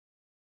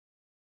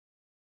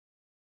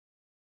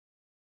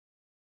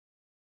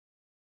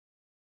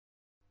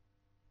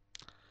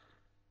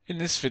In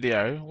this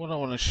video, what I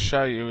want to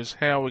show you is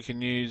how we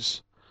can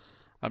use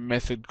a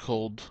method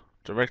called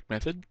direct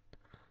method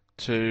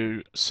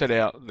to set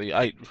out the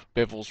 8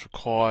 bevels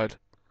required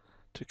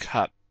to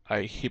cut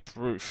a hip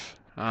roof.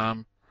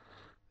 The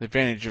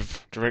advantage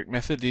of direct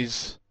method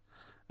is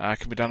it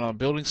can be done on a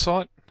building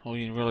site. All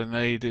you really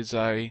need is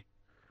a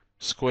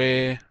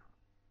square,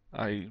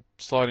 a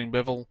sliding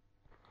bevel,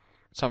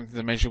 something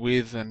to measure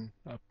with, and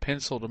a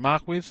pencil to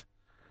mark with,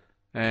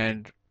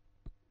 and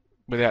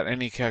without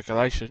any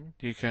calculation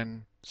you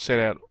can set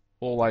out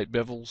all 8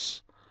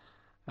 bevels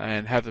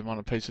and have them on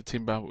a piece of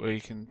timber where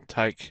you can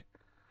take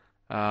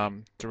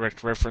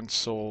direct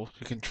reference, or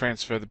you can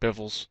transfer the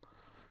bevels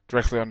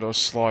directly onto a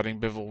sliding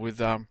bevel with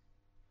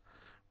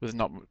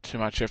not too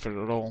much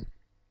effort at all.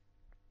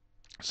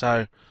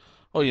 So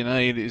all you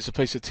need is a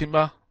piece of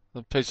timber.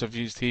 The piece I've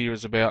used here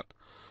is about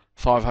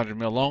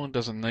 500mm long. It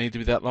doesn't need to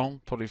be that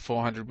long. Probably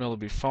 400mm will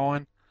be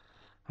fine.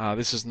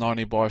 This is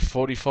 90 by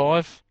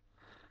 45.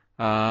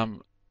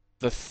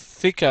 The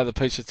thicker the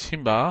piece of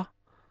timber,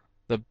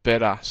 the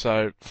better.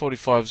 So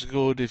 45 is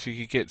good. If you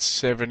could get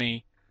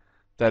 70,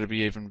 that'd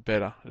be even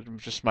better. It'll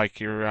just make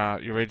your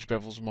edge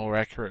bevels more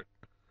accurate.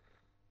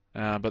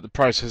 But the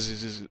process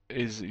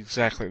is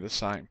exactly the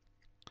same.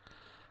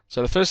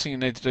 So the first thing you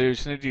need to do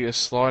is you need to get a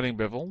sliding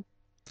bevel,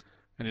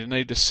 and you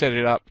need to set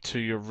it up to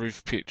your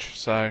roof pitch.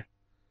 So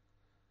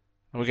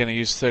we're going to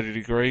use 30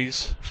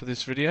 degrees for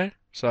this video.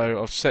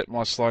 So I've set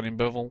my sliding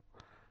bevel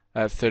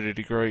at 30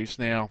 degrees.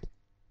 Now,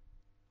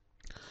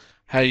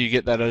 how you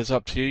get that is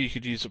up to you. You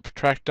could use a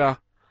protractor.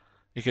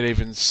 You could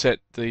even set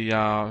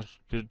the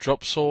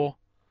drop saw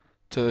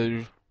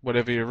to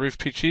whatever your roof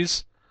pitch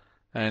is,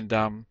 and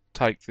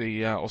take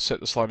the or set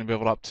the sliding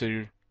bevel up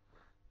to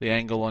the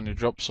angle on your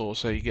drop saw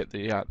so you get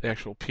the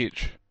actual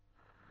pitch.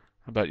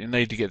 But you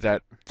need to get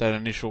that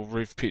initial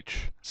roof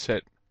pitch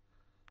set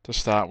to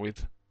start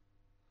with.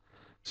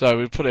 So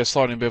we put our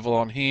sliding bevel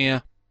on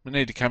here. We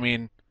need to come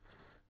in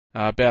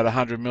about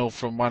 100mm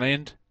from one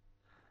end,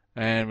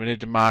 and we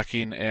need to mark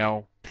in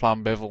our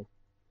plumb bevel.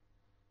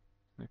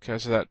 Okay,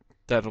 so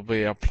that'll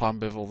be our plumb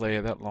bevel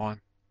there, that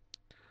line.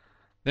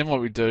 Then what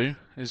we do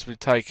is we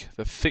take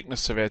the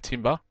thickness of our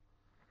timber,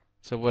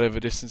 so whatever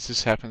distance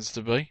this happens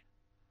to be.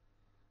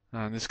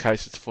 In this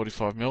case it's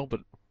 45mm, but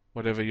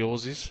whatever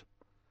yours is.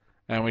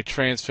 And we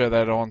transfer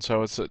that on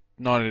so it's at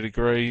 90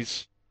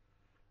 degrees,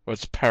 or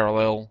it's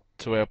parallel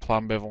to our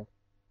plumb bevel.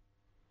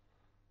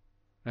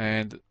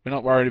 And we're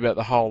not worried about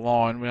the whole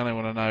line, we only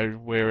want to know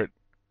where it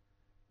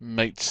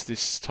meets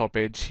this top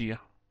edge here.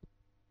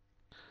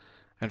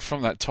 And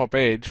from that top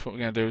edge, what we're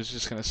going to do is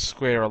just going to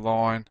square a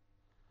line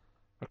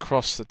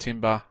across the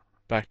timber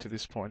back to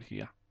this point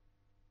here,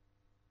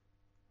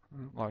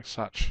 like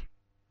such.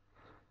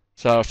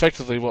 So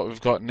effectively what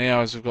we've got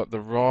now is we've got the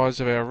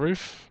rise of our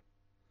roof,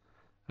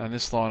 and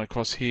this line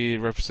across here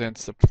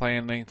represents the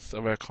plan length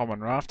of our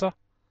common rafter.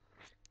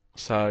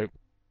 So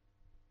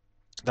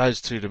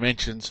those two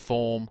dimensions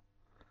form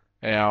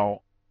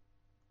our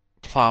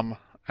plumb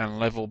and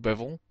level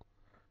bevel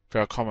for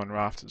our common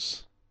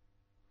rafters.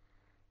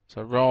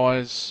 So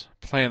rise,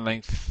 plan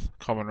length,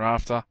 common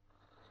rafter.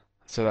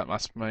 So that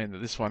must mean that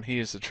this one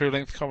here is the true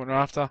length common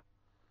rafter.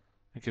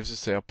 It gives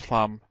us our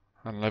plumb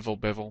and level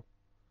bevel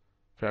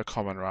for our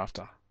common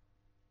rafter.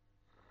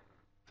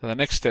 So the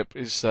next step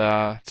is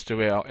to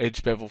do our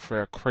edge bevel for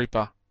our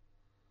creeper.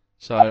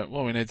 So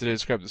what we need to do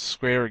is grab the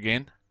square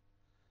again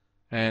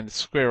and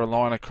square a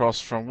line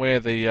across from where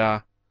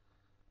the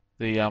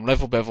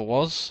level bevel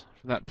was,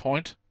 from that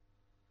point,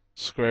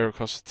 square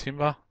across the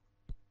timber.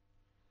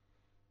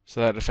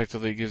 So that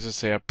effectively gives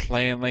us our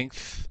plan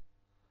length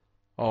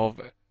of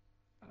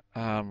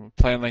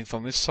plan length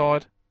on this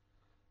side,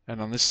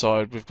 and on this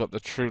side we've got the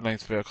true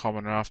length of our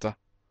common rafter.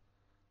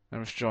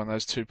 And let's join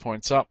those 2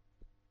 points up.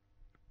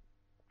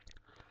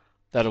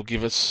 That'll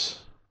give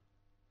us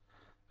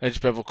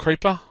edge bevel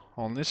creeper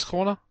on this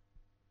corner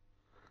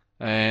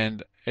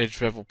and edge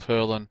bevel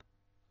purlin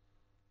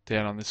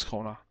down on this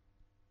corner.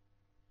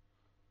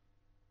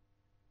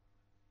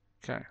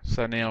 Okay,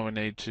 so now we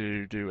need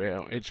to do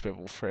our edge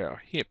bevel for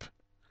our hip.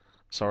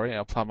 Sorry,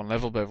 our plumb and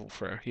level bevel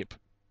for our hip.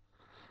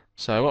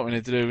 So what we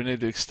need to do, we need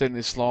to extend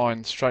this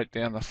line straight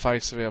down the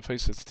face of our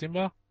piece of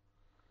timber,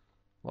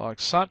 like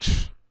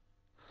such.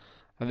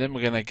 And then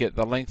we're going to get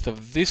the length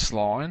of this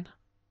line,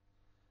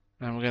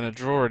 and we're going to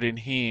draw it in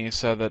here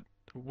so that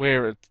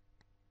where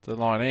the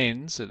line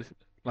ends, it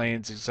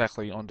lands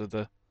exactly onto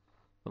the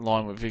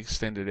line we've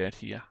extended out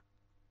here,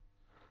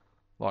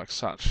 like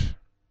such.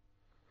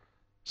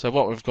 So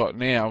what we've got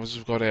now is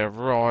we've got our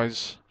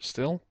rise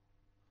still.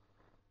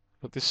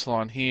 Got this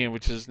line here,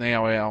 which is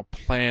now our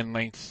plan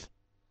length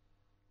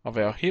of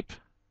our hip,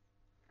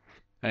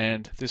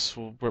 and this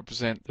will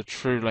represent the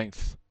true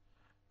length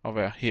of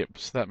our hip.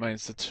 So that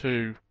means the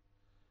two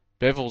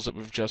bevels that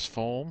we've just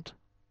formed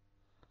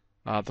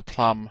are the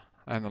plumb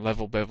and the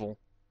level bevel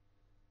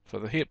for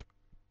the hip.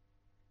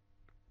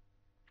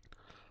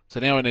 So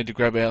now we need to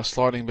grab our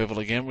sliding bevel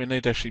again. We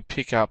need to actually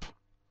pick up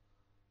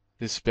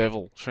this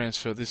bevel,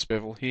 transfer this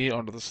bevel here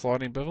onto the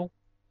sliding bevel,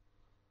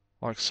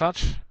 like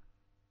such.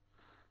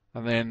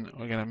 and then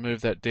we're going to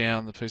move that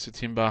down the piece of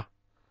timber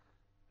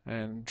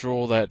and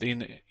draw that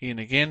in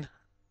again,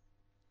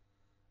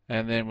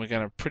 and then we're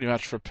going to pretty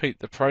much repeat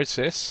the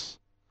process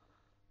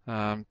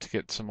to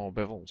get some more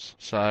bevels.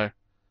 So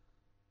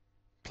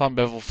plumb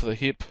bevel for the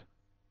hip,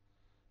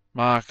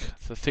 mark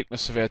the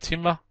thickness of our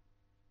timber,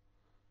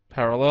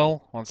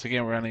 parallel. Once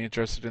again, we're only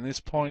interested in this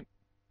point.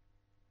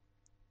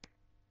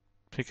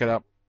 Pick it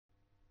up,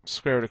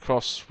 square it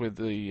across with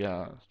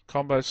the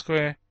combo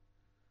square,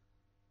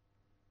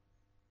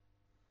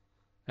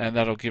 and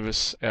that'll give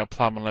us our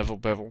plumb and level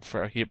bevel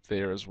for our hip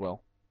there as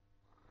well.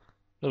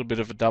 A little bit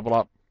of a double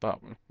up, but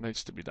it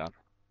needs to be done.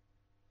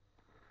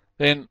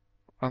 Then,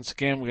 once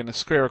again, we're going to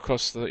square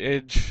across the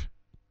edge,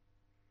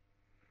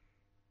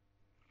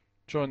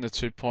 join the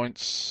 2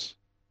 points,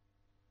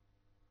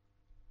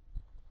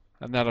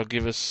 and that'll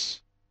give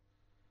us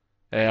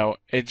our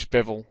edge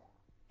bevel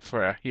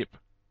for our hip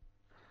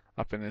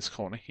up in this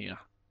corner here.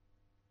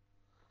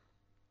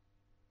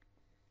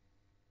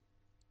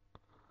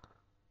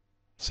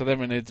 So then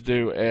we need to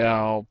do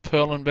our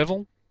purlin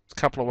bevel. There's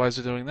a couple of ways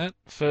of doing that.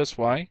 The first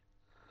way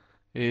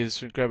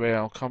is we grab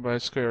our combo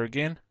square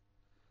again,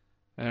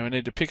 and we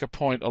need to pick a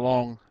point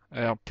along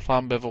our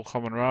plumb bevel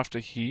common rafter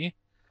here,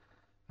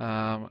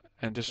 and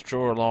just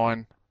draw a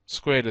line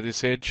square to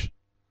this edge,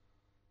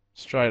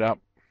 straight up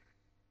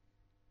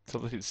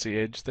till it hits the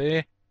edge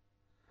there,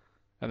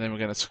 and then we're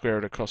going to square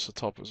it across the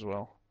top as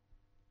well.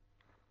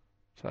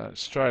 So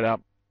straight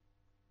up,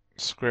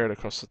 square it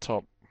across the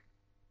top.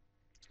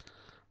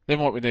 Then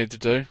what we need to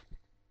do,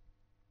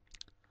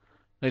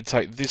 we need to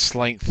take this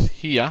length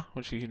here,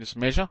 which you can just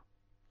measure,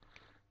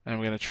 and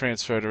we're going to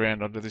transfer it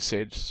around onto this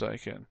edge. So you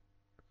can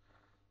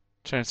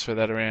transfer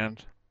that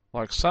around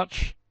like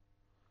such.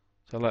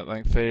 So that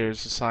length there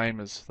is the same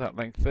as that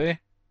length there.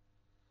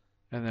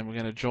 And then we're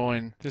going to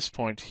join this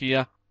point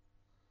here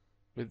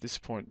with this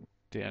point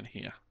down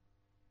here.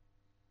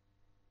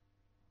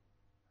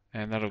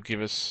 And that'll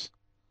give us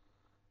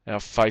our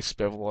face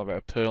bevel of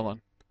our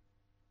purlin.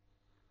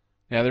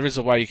 Now there is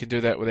a way you can do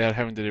that without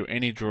having to do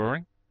any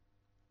drawing.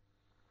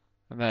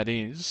 And that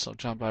is, I'll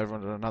jump over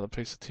onto another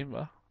piece of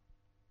timber.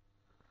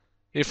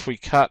 If we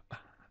cut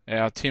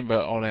our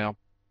timber on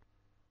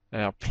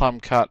our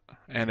plumb cut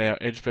and our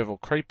edge bevel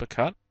creeper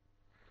cut,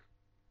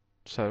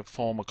 so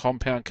form a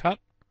compound cut,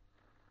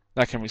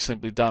 that can be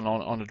simply done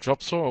on a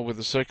drop saw or with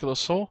a circular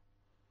saw.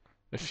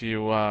 If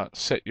you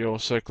set your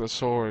circular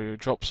saw or your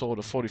drop saw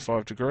to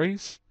 45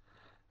 degrees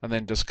and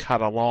then just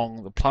cut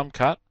along the plumb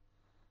cut,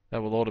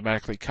 that will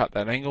automatically cut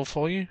that angle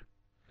for you.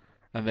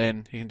 And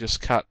then you can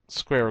just cut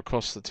square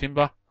across the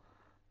timber,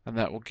 and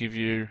that will give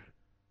you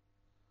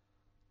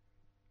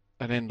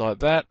an end like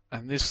that.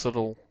 And this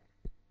little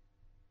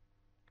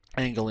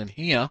angle in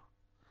here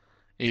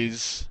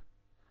is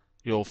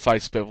your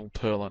face bevel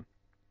purlin.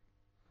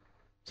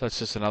 So that's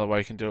just another way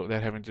you can do it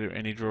without having to do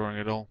any drawing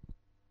at all.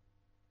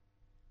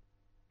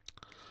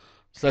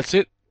 So that's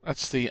it.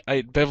 That's the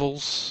 8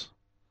 bevels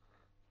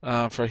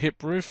for a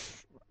hip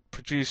roof,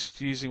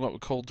 produced using what we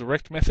call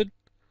direct method.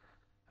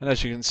 And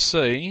as you can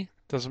see,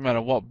 doesn't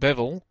matter what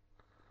bevel,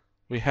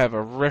 we have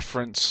a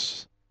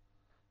reference,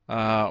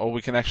 or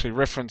we can actually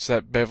reference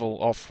that bevel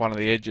off one of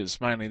the edges,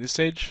 mainly this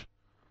edge,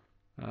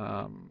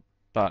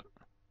 but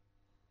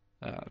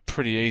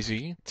pretty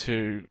easy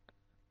to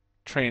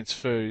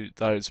transfer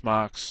those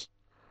marks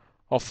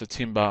off the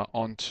timber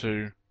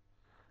onto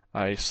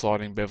a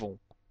sliding bevel.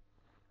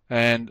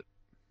 And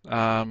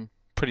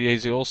pretty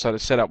easy also to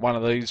set up one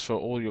of these for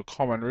all your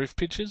common roof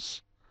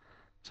pitches.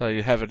 So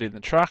you have it in the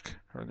truck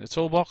or in the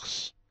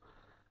toolbox,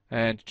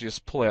 and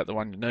just pull out the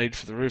one you need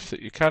for the roof that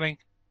you're cutting,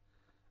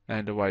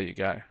 and away you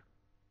go.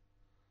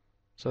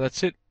 So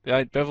that's it, the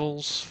 8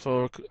 bevels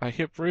for a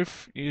hip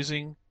roof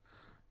using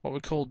what we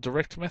call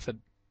direct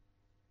method.